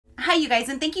Hi you guys,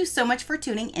 and thank you so much for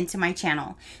tuning into my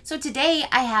channel. So today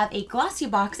I have a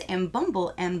Glossybox and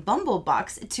Bumble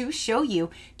box to show you.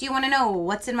 Do you want to know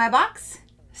what's in my box?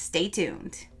 Stay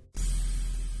tuned.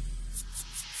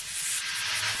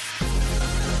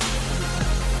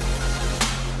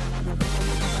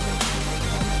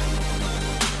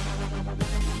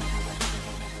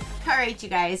 Alright you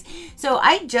guys, so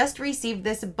I just received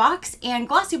this box and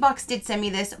Glossybox did send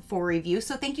me this for review,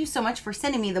 so thank you so much for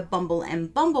sending me the Bumble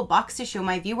and Bumble box to show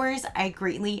my viewers. I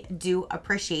greatly do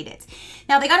appreciate it.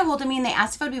 Now they got a hold of me and they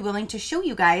asked if I'd be willing to show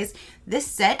you guys this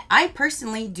set. I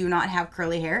personally do not have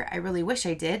curly hair. I really wish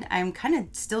I did. I'm kind of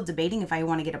still debating if I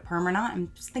want to get a perm or not.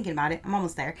 I'm just thinking about it. I'm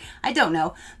almost there. I don't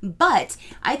know, but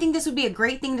I think this would be a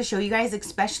great thing to show you guys,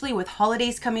 especially with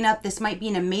holidays coming up. This might be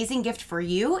an amazing gift for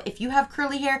you if you have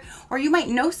curly hair, or you might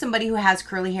know somebody who has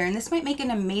curly hair, and this might make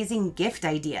an amazing gift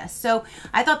idea. So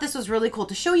I thought this was really cool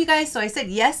to show you guys. So I said,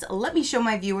 yes, let me show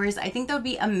my viewers. I think that would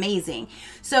be amazing.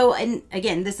 So, and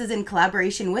again, this is in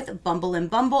collaboration with Bumble and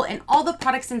Bumble, and all the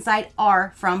products inside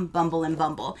are from Bumble and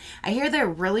Bumble. I hear they're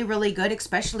really, really good,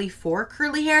 especially for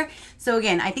curly hair. So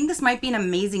again, I think this might be an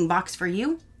amazing box for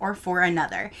you or for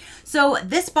another. So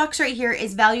this box right here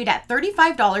is valued at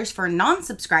 $35 for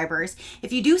non-subscribers.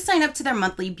 If you do sign up to their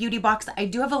monthly beauty box, I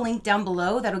do have a link down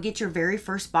below that'll get your very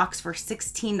first box for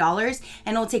 $16,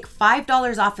 and it'll take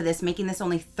 $5 off of this, making this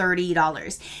only $30.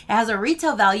 It has a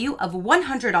retail value of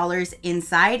 $100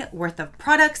 inside worth of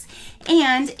products,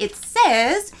 and it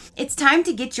says it's time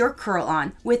to get your curl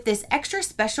on with this extra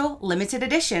special limited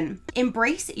edition.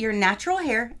 Embrace your natural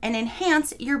hair and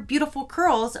enhance your beautiful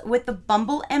curls with the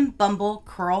Bumble and Bumble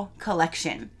Curl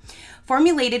Collection.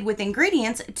 Formulated with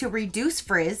ingredients to reduce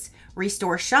frizz,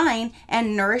 restore shine,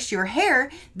 and nourish your hair,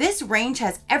 this range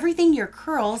has everything your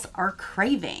curls are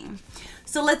craving.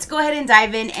 So let's go ahead and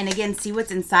dive in and again see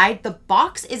what's inside. The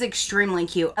box is extremely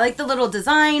cute. I like the little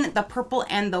design, the purple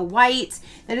and the white.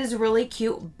 That is a really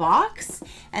cute box.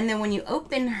 And then when you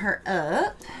open her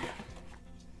up,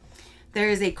 there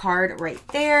is a card right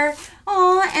there.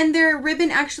 Oh, and their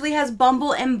ribbon actually has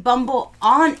Bumble and Bumble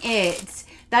on it.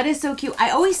 That is so cute. I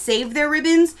always save their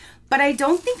ribbons, but I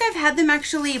don't think I've had them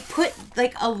actually put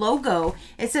like a logo.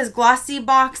 It says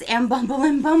Glossybox and Bumble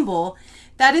and Bumble.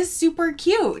 That is super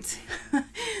cute.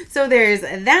 So there's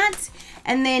that.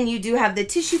 And then you do have the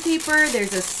tissue paper.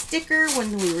 There's a sticker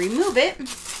when we remove it.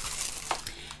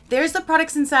 There's the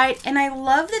products inside. And I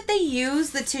love that they use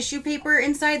the tissue paper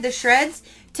inside the shreds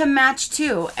to match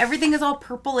too. Everything is all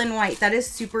purple and white. That is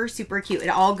super, super cute. It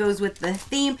all goes with the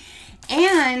theme.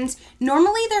 And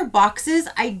normally their boxes,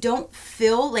 I don't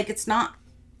feel like it's not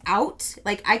out.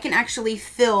 Like I can actually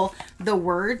fill the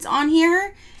words on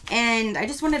here. And I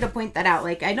just wanted to point that out.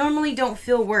 Like I normally don't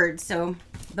fill words, so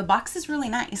the box is really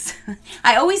nice.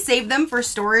 I always save them for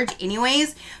storage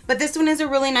anyways, but this one is a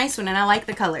really nice one and I like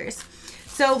the colors.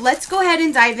 So let's go ahead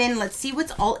and dive in. Let's see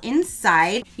what's all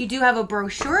inside. You do have a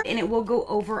brochure and it will go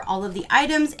over all of the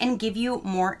items and give you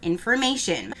more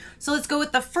information. So let's go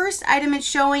with the first item it's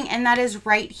showing, and that is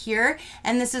right here.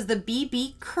 And this is the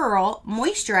BB Curl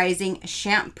Moisturizing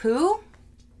Shampoo.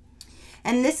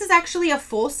 And this is actually a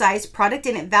full-size product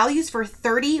and it values for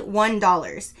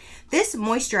 $31. This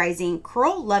moisturizing,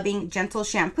 curl-loving, gentle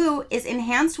shampoo is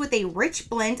enhanced with a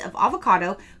rich blend of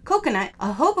avocado, coconut,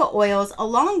 jojoba oils,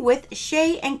 along with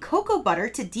shea and cocoa butter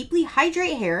to deeply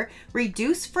hydrate hair,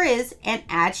 reduce frizz, and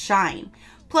add shine.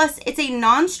 Plus, it's a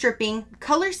non-stripping,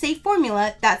 color-safe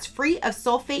formula that's free of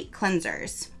sulfate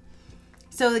cleansers.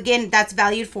 So again, that's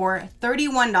valued for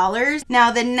 $31.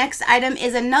 Now the next item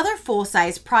is another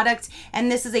full-size product,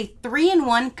 and this is a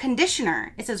 3-in-1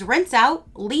 conditioner. It says rinse out,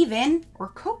 leave in, or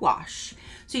co-wash.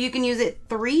 So you can use it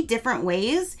 3 different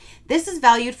ways. This is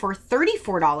valued for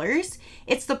 $34.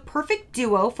 It's the perfect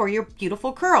duo for your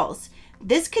beautiful curls.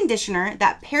 This conditioner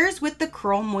that pairs with the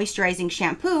curl moisturizing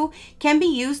shampoo can be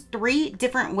used 3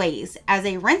 different ways: as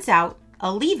a rinse out,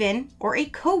 a leave-in, or a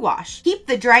co-wash. Keep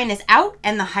the dryness out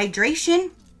and the hydration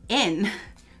in.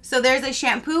 So there's a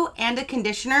shampoo and a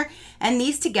conditioner, and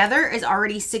these together is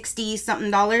already 60 something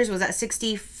dollars. Was that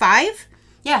 65?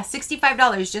 Yeah,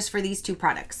 $65 just for these 2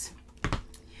 products.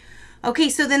 Okay,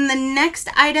 so then the next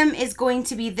item is going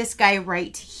to be this guy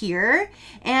right here.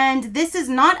 And this is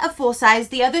not a full size.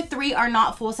 The other 3 are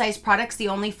not full size products. The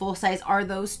only full size are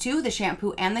those 2, the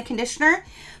shampoo and the conditioner.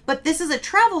 But this is a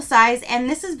travel size, and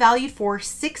this is valued for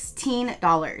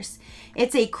 $16.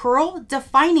 It's a curl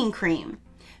defining cream.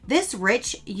 This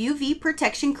rich UV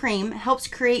protection cream helps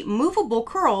create movable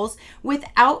curls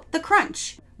without the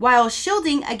crunch, while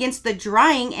shielding against the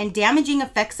drying and damaging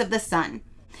effects of the sun.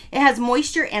 It has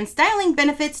moisture and styling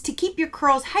benefits to keep your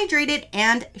curls hydrated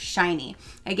and shiny.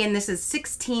 Again, this is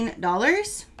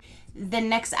 $16. The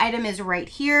next item is right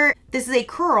here. This is a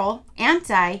curl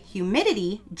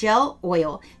anti-humidity gel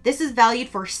oil. This is valued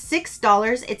for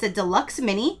 $6. It's a deluxe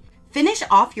mini. Finish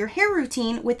off your hair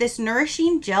routine with this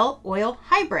nourishing gel oil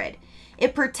hybrid.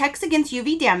 It protects against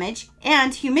UV damage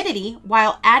and humidity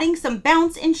while adding some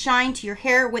bounce and shine to your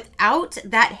hair without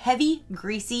that heavy,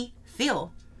 greasy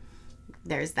feel.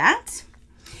 There's that.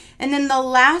 And then the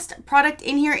last product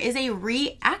in here is a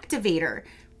reactivator.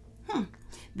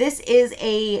 This is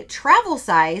a travel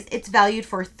size. It's valued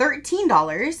for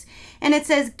 $13. And it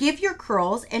says, give your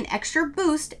curls an extra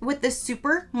boost with the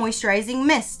super moisturizing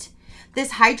mist.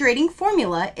 This hydrating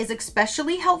formula is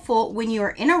especially helpful when you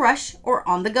are in a rush or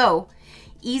on the go.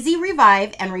 Easy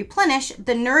revive and replenish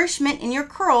the nourishment in your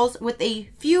curls with a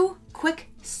few quick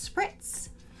spritz.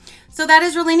 So that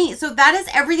is really neat. So that is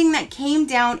everything that came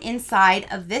down inside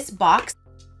of this box.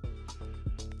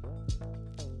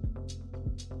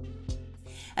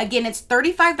 Again, it's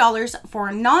 $35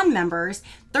 for non-members,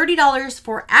 $30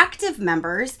 for active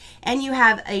members, and you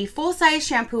have a full-size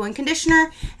shampoo and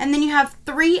conditioner, and then you have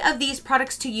 3 of these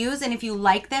products to use, and if you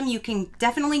like them, you can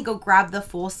definitely go grab the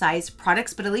full-size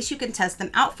products, but at least you can test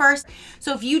them out first.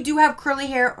 So if you do have curly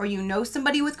hair or you know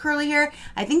somebody with curly hair,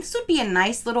 I think this would be a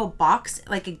nice little box,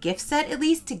 like a gift set at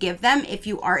least, to give them if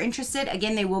you are interested.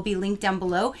 Again, they will be linked down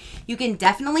below. You can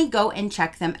definitely go and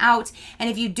check them out, and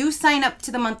if you do sign up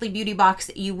to the monthly beauty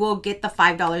box, you will get the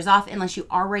 $5 off unless you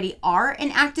already are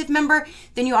an active member.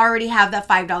 Then you already have that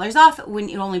 $5 off when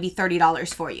it'll only be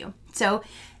 $30 for you. So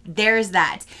there's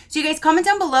that. So you guys comment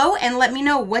down below and let me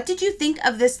know, what did you think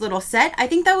of this little set? I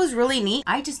think that was really neat.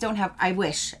 I just don't have, I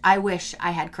wish I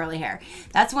had curly hair.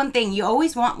 That's one thing, you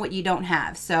always want what you don't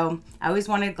have. So I always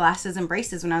wanted glasses and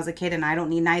braces when I was a kid, and I don't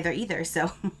need neither either.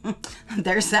 So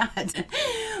there's that.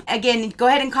 Again, go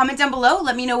ahead and comment down below.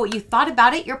 Let me know what you thought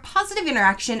about it. Your positive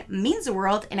interaction means the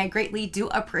world, and I greatly do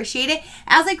appreciate it,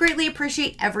 as I greatly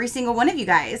appreciate every single one of you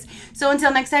guys. So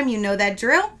until next time, you know that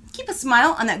drill. Keep a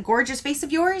smile on that gorgeous face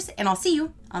of yours, and I'll see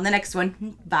you on the next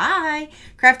one. Bye.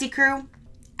 Crafty crew,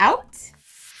 out.